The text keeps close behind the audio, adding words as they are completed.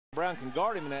Brown can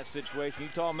guard him in that situation.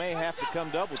 Utah may have to come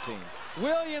double team.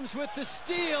 Williams with the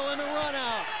steal and a run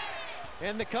out.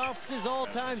 And the conference's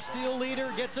all-time steal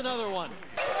leader gets another one.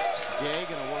 Jay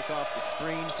gonna work off the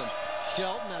screen from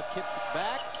Shelton. Now kicks it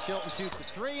back. Shelton shoots a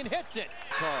three and hits it.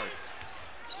 Card.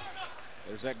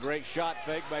 There's that great shot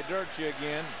fake by Dirkja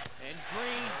again. And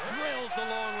Green drills a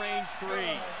long-range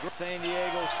three. San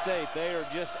Diego State, they are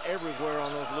just everywhere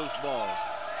on those loose balls.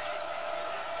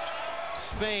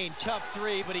 Spain, tough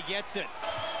three, but he gets it.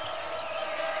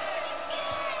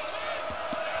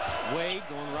 Wade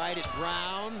going right at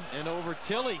Brown and over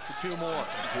Tilly for two more.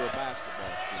 Into a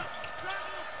basketball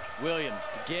scoop. Williams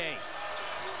to Gay.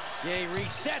 Gay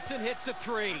resets and hits a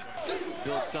three.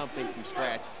 Built something from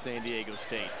scratch at San Diego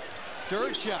State.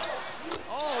 Dirkja.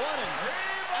 Oh, what a...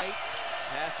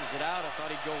 Passes it out. I thought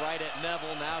he'd go right at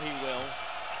Neville. Now he will.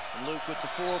 And Luke with the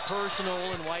four personal,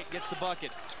 and White gets the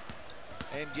bucket.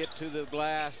 And get to the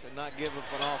glass and not give up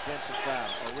an offensive foul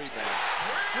or rebound.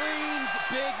 Green's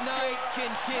big night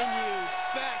continues.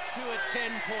 Back to a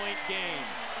 10-point game.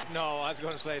 No, I was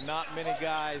going to say not many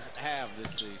guys have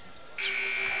this season.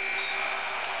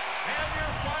 And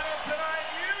your final tonight,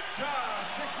 Utah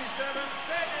 67,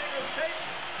 San Diego State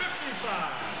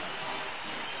 55.